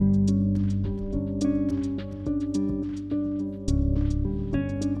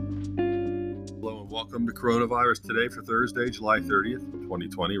Welcome to Coronavirus Today for Thursday, July 30th,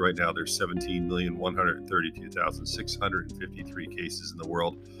 2020. Right now, there's 17,132,653 cases in the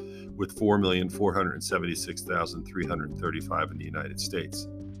world, with 4,476,335 in the United States.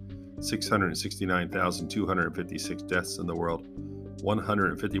 669,256 deaths in the world,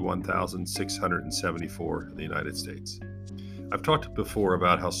 151,674 in the United States. I've talked before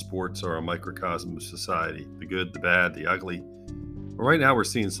about how sports are a microcosm of society, the good, the bad, the ugly. Right now, we're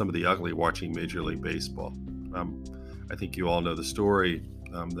seeing some of the ugly watching Major League Baseball. I think you all know the story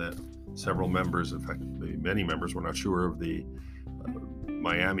that several members, in fact, maybe many members, we're not sure, of the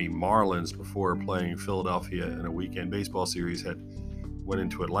Miami Marlins, before playing Philadelphia in a weekend baseball series, went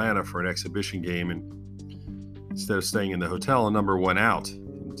into Atlanta for an exhibition game, and instead of staying in the hotel, a number went out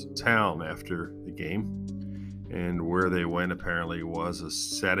into town after the game. And where they went apparently was a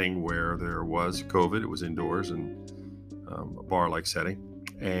setting where there was COVID. It was indoors and a bar-like setting,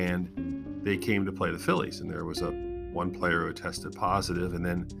 and they came to play the Phillies, and there was one player who tested positive, and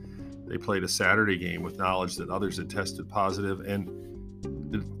then they played a Saturday game with knowledge that others had tested positive, and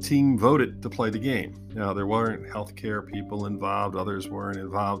the team voted to play the game. Now, there weren't healthcare people involved, others weren't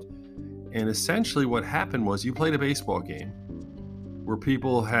involved, and essentially what happened was you played a baseball game where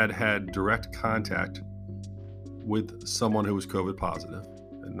people had direct contact with someone who was COVID positive,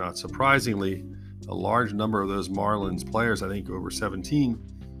 and not surprisingly, a large number of those Marlins players, I think over 17,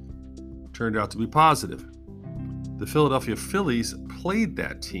 turned out to be positive. The Philadelphia Phillies played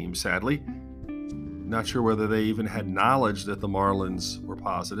that team, sadly. Not sure whether they even had knowledge that the Marlins were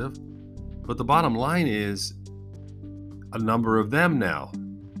positive. But the bottom line is a number of them now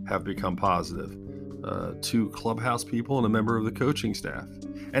have become positive. 2 clubhouse people and a member of the coaching staff.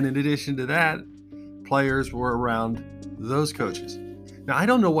 And in addition to that, players were around those coaches. Now, I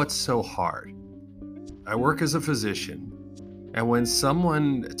don't know what's so hard. I work as a physician, and when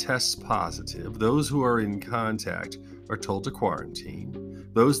someone tests positive, those who are in contact are told to quarantine.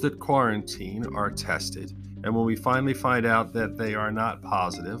 Those that quarantine are tested, and when we finally find out that they are not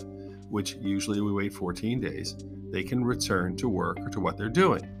positive, which usually we wait 14 days, they can return to work or to what they're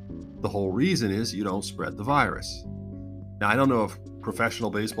doing. The whole reason is you don't spread the virus. Now, I don't know if professional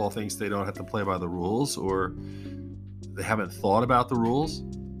baseball thinks they don't have to play by the rules, or they haven't thought about the rules.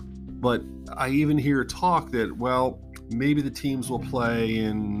 But I even hear talk that, well, maybe the teams will play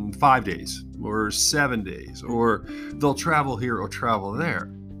in 5 days or 7 days, or they'll travel here or travel there.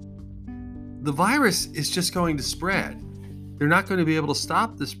 The virus is just going to spread. They're not going to be able to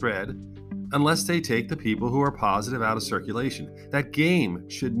stop the spread unless they take the people who are positive out of circulation. That game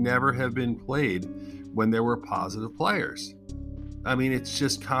should never have been played when there were positive players. I mean, it's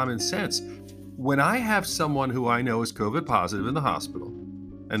just common sense. When I have someone who I know is COVID positive in the hospital,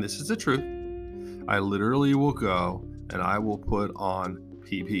 and this is the truth, I literally will go and I will put on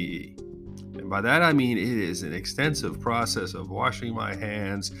PPE. And by that I mean it is an extensive process of washing my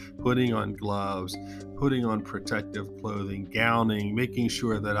hands, putting on gloves, putting on protective clothing, gowning, making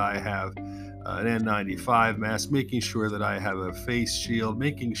sure that I have an N95 mask, making sure that I have a face shield,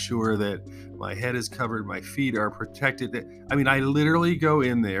 making sure that my head is covered, my feet are protected. I mean, I literally go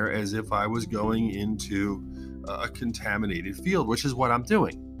in there as if I was going into a contaminated field, which is what I'm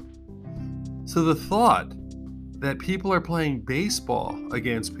doing. So the thought that people are playing baseball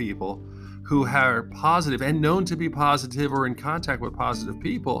against people who are positive and known to be positive or in contact with positive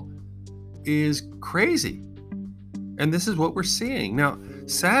people is crazy. And this is what we're seeing. Now,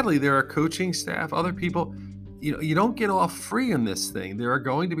 sadly, there are coaching staff, other people, you don't get off free in this thing. There are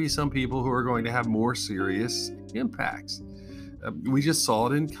going to be some people who are going to have more serious impacts. We just saw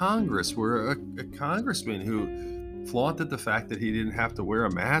it in Congress, where a congressman who flaunted the fact that he didn't have to wear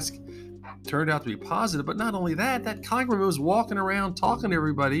a mask turned out to be positive. But not only that, that congressman was walking around talking to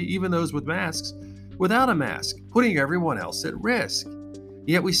everybody, even those with masks, without a mask, putting everyone else at risk.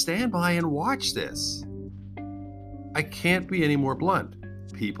 Yet we stand by and watch this. I can't be any more blunt.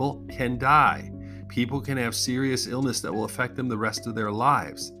 People can die. People can have serious illness that will affect them the rest of their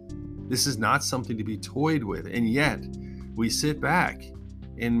lives. This is not something to be toyed with. And yet, we sit back,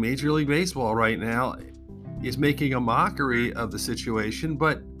 and Major League Baseball right now is making a mockery of the situation,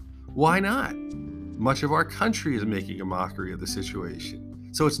 but why not? Much of our country is making a mockery of the situation.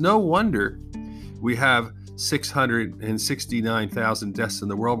 So it's no wonder we have 669,000 deaths in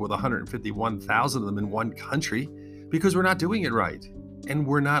the world, with 151,000 of them in one country, because we're not doing it right, and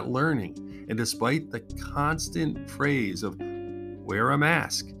we're not learning. And despite the constant phrase of wear a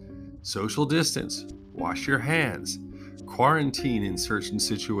mask, social distance, wash your hands, quarantine in certain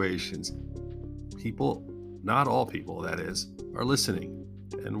situations, people, not all people that is, are listening.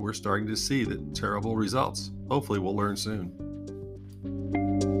 And we're starting to see the terrible results. Hopefully we'll learn soon.